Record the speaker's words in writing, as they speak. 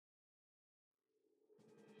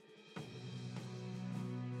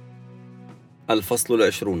الفصل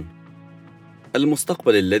 20.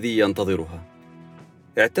 المستقبل الذي ينتظرها.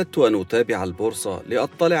 اعتدت أن أتابع البورصة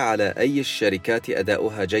لأطلع على أي الشركات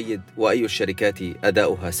أداؤها جيد وأي الشركات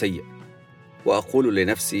أداؤها سيء، وأقول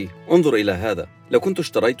لنفسي: انظر إلى هذا، لو كنت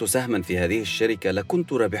اشتريت سهما في هذه الشركة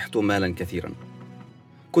لكنت ربحت مالا كثيرا.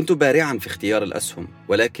 كنت بارعا في اختيار الأسهم،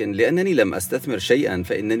 ولكن لأنني لم أستثمر شيئا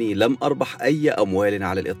فإنني لم أربح أي أموال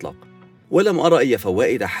على الإطلاق، ولم أرى أي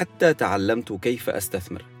فوائد حتى تعلمت كيف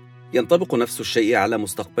أستثمر. ينطبق نفس الشيء على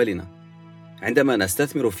مستقبلنا. عندما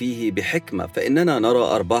نستثمر فيه بحكمة فإننا نرى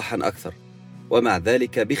أرباحا أكثر، ومع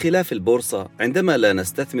ذلك بخلاف البورصة عندما لا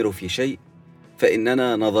نستثمر في شيء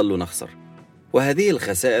فإننا نظل نخسر، وهذه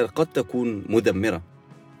الخسائر قد تكون مدمرة.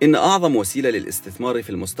 إن أعظم وسيلة للاستثمار في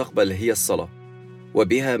المستقبل هي الصلاة،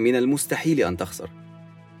 وبها من المستحيل أن تخسر.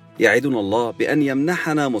 يعدنا الله بأن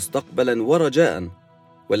يمنحنا مستقبلا ورجاء،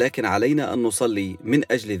 ولكن علينا أن نصلي من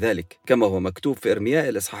أجل ذلك، كما هو مكتوب في إرمياء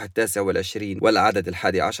الإصحاح 29 والعدد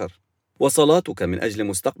 11. وصلاتك من أجل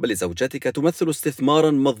مستقبل زوجتك تمثل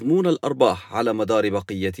استثمارا مضمون الأرباح على مدار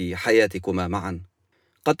بقية حياتكما معا.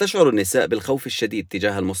 قد تشعر النساء بالخوف الشديد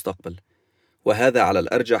تجاه المستقبل، وهذا على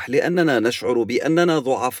الأرجح لأننا نشعر بأننا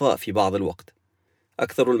ضعفاء في بعض الوقت.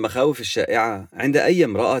 أكثر المخاوف الشائعة عند أي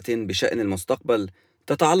امرأة بشأن المستقبل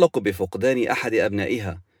تتعلق بفقدان أحد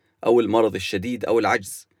أبنائها، أو المرض الشديد، أو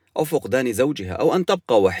العجز، أو فقدان زوجها، أو أن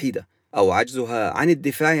تبقى وحيدة، أو عجزها عن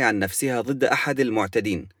الدفاع عن نفسها ضد أحد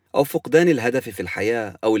المعتدين، أو فقدان الهدف في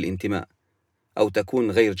الحياة أو الانتماء، أو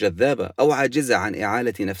تكون غير جذابة، أو عاجزة عن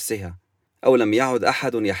إعالة نفسها، أو لم يعد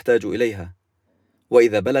أحد يحتاج إليها.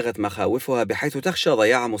 وإذا بلغت مخاوفها بحيث تخشى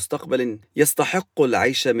ضياع مستقبل يستحق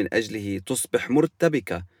العيش من أجله، تصبح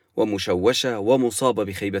مرتبكة ومشوشة ومصابة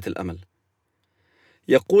بخيبة الأمل.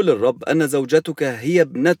 يقول الرب أن زوجتك هي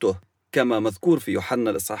ابنته، كما مذكور في يوحنا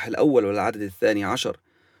الإصحاح 1 والعدد 12،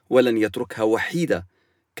 ولن يتركها وحيدة،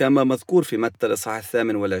 كما مذكور في متى الإصحاح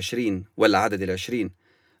 28 والعدد 20،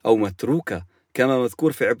 أو متروكة، كما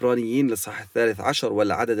مذكور في عبرانيين الإصحاح 13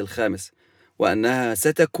 والعدد 5، وأنها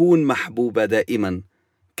ستكون محبوبة دائما،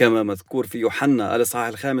 كما مذكور في يوحنا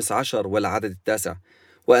الإصحاح 15 والعدد 9،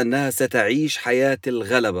 وأنها ستعيش حياة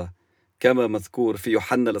الغلبة، كما مذكور في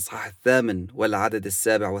يوحنا الإصحاح 8 والعدد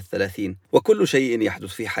 37. وكل شيء يحدث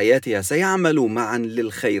في حياتها سيعمل معا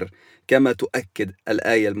للخير، كما تؤكد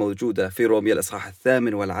الآية الموجودة في روميا الإصحاح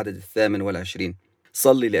 8 والعدد 28.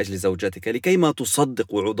 صلي لأجل زوجتك لكي ما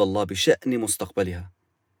تصدق وعود الله بشأن مستقبلها.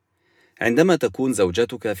 عندما تكون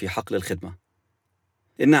زوجتك في حقل الخدمة،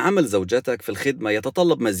 إن عمل زوجتك في الخدمة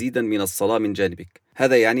يتطلب مزيدا من الصلاة من جانبك.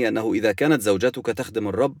 هذا يعني أنه إذا كانت زوجتك تخدم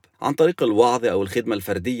الرب عن طريق الوعظ أو الخدمة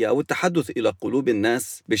الفردية أو التحدث إلى قلوب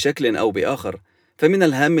الناس بشكل أو بآخر، فمن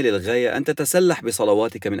الهام للغاية أن تتسلح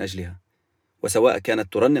بصلواتك من أجلها. وسواء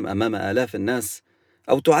كانت ترنم أمام آلاف الناس،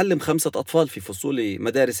 أو تعلم 5 أطفال في فصول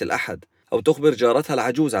مدارس الأحد، أو تخبر جارتها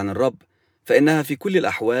العجوز عن الرب، فإنها في كل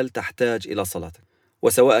الأحوال تحتاج إلى صلاتك.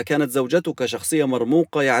 وسواء كانت زوجتك شخصية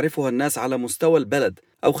مرموقة يعرفها الناس على مستوى البلد،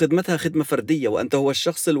 أو خدمتها خدمة فردية وأنت هو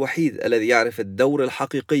الشخص الوحيد الذي يعرف الدور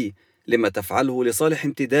الحقيقي لما تفعله لصالح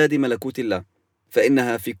امتداد ملكوت الله،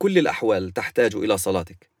 فإنها في كل الأحوال تحتاج إلى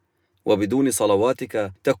صلاتك. وبدون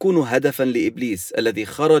صلواتك تكون هدفا لإبليس الذي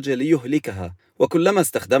خرج ليهلكها، وكلما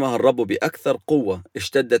استخدمها الرب بأكثر قوة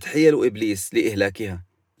اشتدت حيل إبليس لإهلاكها.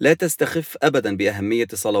 لا تستخف أبدا بأهمية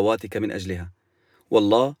صلواتك من أجلها،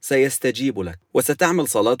 والله سيستجيب لك، وستعمل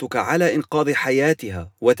صلاتك على إنقاذ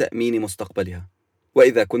حياتها وتأمين مستقبلها.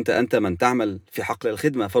 وإذا كنت أنت من تعمل في حقل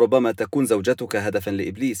الخدمة، فربما تكون زوجتك هدفا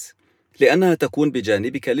لإبليس، لأنها تكون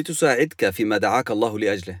بجانبك لتساعدك فيما دعاك الله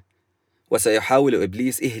لأجله، وسيحاول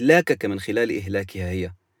إبليس إهلاكك من خلال إهلاكها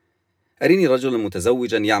هي. أريني رجلا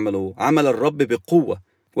متزوجا يعمل عمل الرب بقوة،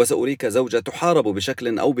 وسأريك زوجة تحارب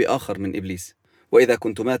بشكل أو بآخر من إبليس. وإذا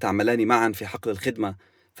كنتما تعملان معا في حقل الخدمة،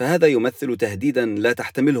 فهذا يمثل تهديدا لا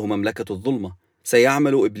تحتمله مملكة الظلمة.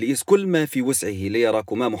 سيعمل إبليس كل ما في وسعه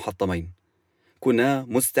ليراكما محطمين. كنا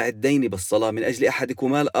مستعدين بالصلاة من أجل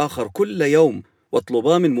أحدكما الآخر كل يوم،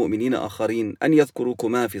 واطلبا من مؤمنين آخرين أن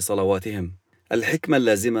يذكروكما في صلواتهم. الحكمة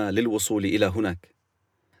اللازمة للوصول إلى هناك.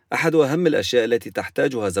 أحد أهم الأشياء التي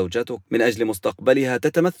تحتاجها زوجتك من أجل مستقبلها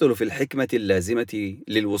تتمثل في الحكمة اللازمة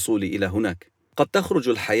للوصول إلى هناك. قد تخرج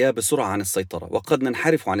الحياة بسرعة عن السيطرة، وقد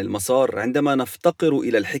ننحرف عن المسار عندما نفتقر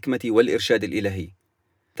إلى الحكمة والإرشاد الإلهي.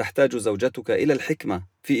 تحتاج زوجتك إلى الحكمة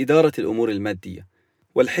في إدارة الأمور المادية،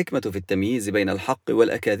 والحكمة في التمييز بين الحق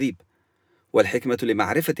والأكاذيب، والحكمة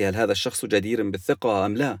لمعرفة هل هذا الشخص جدير بالثقة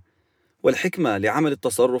أم لا، والحكمة لعمل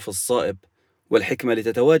التصرف الصائب، والحكمة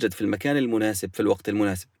لتتواجد في المكان المناسب في الوقت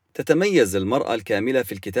المناسب. تتميز المرأة الكاملة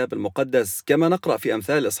في الكتاب المقدس، كما نقرأ في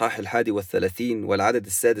أمثال الإصحاح 31 والعدد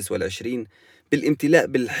 26 بالامتلاء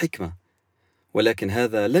بالحكمة، ولكن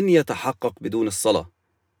هذا لن يتحقق بدون الصلاة.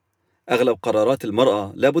 أغلب قرارات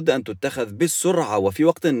المرأة لابد أن تتخذ بالسرعة وفي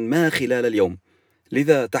وقت ما خلال اليوم،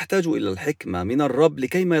 لذا تحتاج إلى الحكمة من الرب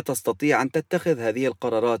لكيما تستطيع أن تتخذ هذه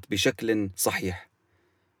القرارات بشكل صحيح.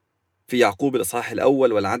 في يعقوب الإصحاح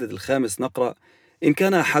 1 والعدد 5 نقرأ: إن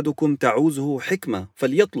كان أحدكم تعوزه حكمة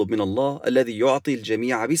فليطلب من الله الذي يعطي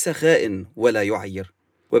الجميع بسخاء ولا يعير.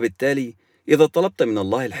 وبالتالي إذا طلبت من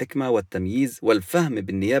الله الحكمة والتمييز والفهم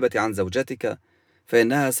بالنيابة عن زوجتك،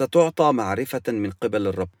 فإنها ستعطى معرفة من قبل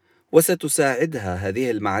الرب، وستساعدها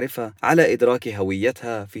هذه المعرفة على إدراك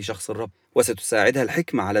هويتها في شخص الرب، وستساعدها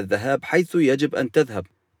الحكمة على الذهاب حيث يجب أن تذهب.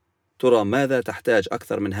 ترى ماذا تحتاج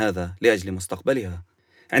أكثر من هذا لأجل مستقبلها؟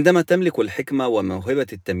 عندما تملك الحكمة وموهبة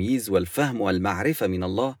التمييز والفهم والمعرفة من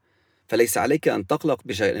الله، فليس عليك أن تقلق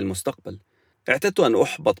بشأن المستقبل. اعتدت أن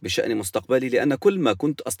أحبط بشأن مستقبلي لأن كل ما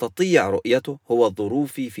كنت أستطيع رؤيته هو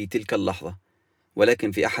ظروفي في تلك اللحظة.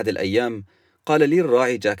 ولكن في أحد الأيام قال لي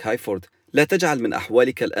الراعي جاك هايفورد: لا تجعل من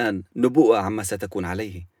أحوالك الآن نبوءة عما ستكون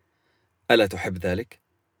عليه. ألا تحب ذلك؟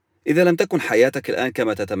 إذا لم تكن حياتك الآن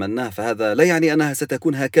كما تتمناه، فهذا لا يعني أنها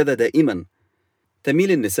ستكون هكذا دائما.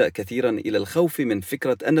 تميل النساء كثيرا إلى الخوف من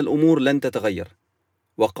فكرة أن الأمور لن تتغير.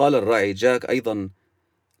 وقال الراعي جاك أيضا: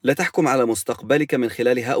 لا تحكم على مستقبلك من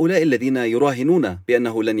خلال هؤلاء الذين يراهنون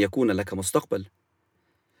بأنه لن يكون لك مستقبل.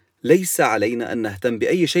 ليس علينا أن نهتم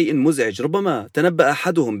بأي شيء مزعج ربما تنبأ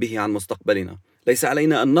أحدهم به عن مستقبلنا. ليس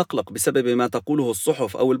علينا أن نقلق بسبب ما تقوله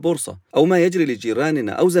الصحف أو البورصة، أو ما يجري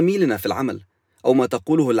لجيراننا أو زميلنا في العمل، أو ما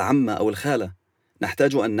تقوله العمة أو الخالة.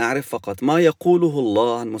 نحتاج أن نعرف فقط ما يقوله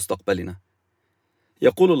الله عن مستقبلنا.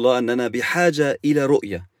 يقول الله أننا بحاجة إلى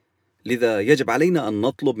رؤية، لذا يجب علينا أن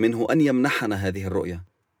نطلب منه أن يمنحنا هذه الرؤية.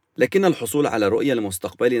 لكن الحصول على رؤية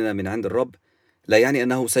لمستقبلنا من عند الرب لا يعني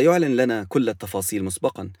أنه سيعلن لنا كل التفاصيل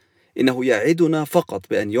مسبقا. إنه يعدنا فقط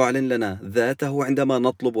بأن يعلن لنا ذاته عندما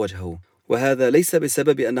نطلب وجهه، وهذا ليس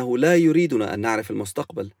بسبب أنه لا يريدنا أن نعرف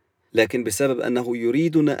المستقبل، لكن بسبب أنه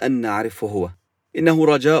يريدنا أن نعرفه هو. إنه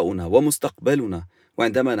رجاؤنا ومستقبلنا،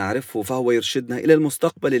 وعندما نعرفه فهو يرشدنا إلى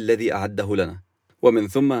المستقبل الذي أعده لنا. ومن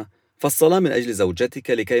ثم فالصلاة من أجل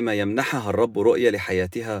زوجتك لكيما يمنحها الرب رؤية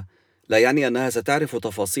لحياتها لا يعني أنها ستعرف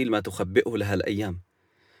تفاصيل ما تخبئه لها الأيام،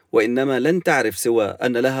 وإنما لن تعرف سوى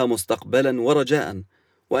أن لها مستقبلا ورجاء،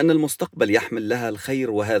 وأن المستقبل يحمل لها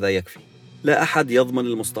الخير، وهذا يكفي. لا أحد يضمن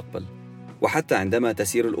المستقبل، وحتى عندما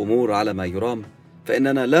تسير الأمور على ما يرام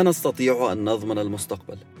فإننا لا نستطيع أن نضمن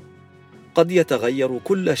المستقبل. قد يتغير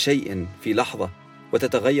كل شيء في لحظة،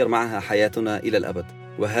 وتتغير معها حياتنا إلى الأبد،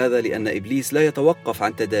 وهذا لأن إبليس لا يتوقف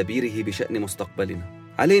عن تدابيره بشأن مستقبلنا.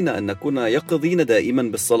 علينا أن نكون يقظين دائما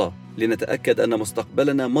بالصلاة لنتأكد أن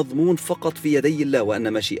مستقبلنا مضمون فقط في يدي الله،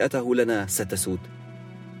 وأن مشيئته لنا ستسود.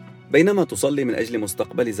 بينما تصلي من أجل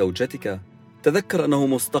مستقبل زوجتك، تذكر أنه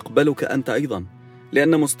مستقبلك أنت أيضا،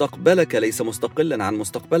 لأن مستقبلك ليس مستقلا عن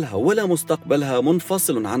مستقبلها، ولا مستقبلها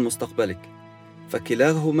منفصل عن مستقبلك،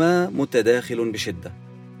 فكلاهما متداخل بشدة.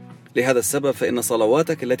 لهذا السبب فإن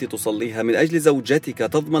صلواتك التي تصليها من أجل زوجتك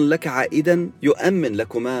تضمن لك عائدا يؤمن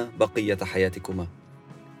لكما بقية حياتكما.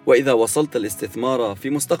 وإذا وصلت الاستثمار في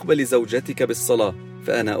مستقبل زوجتك بالصلاة،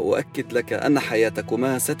 فأنا أؤكد لك أن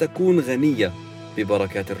حياتكما ستكون غنية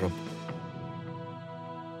ببركات الرب.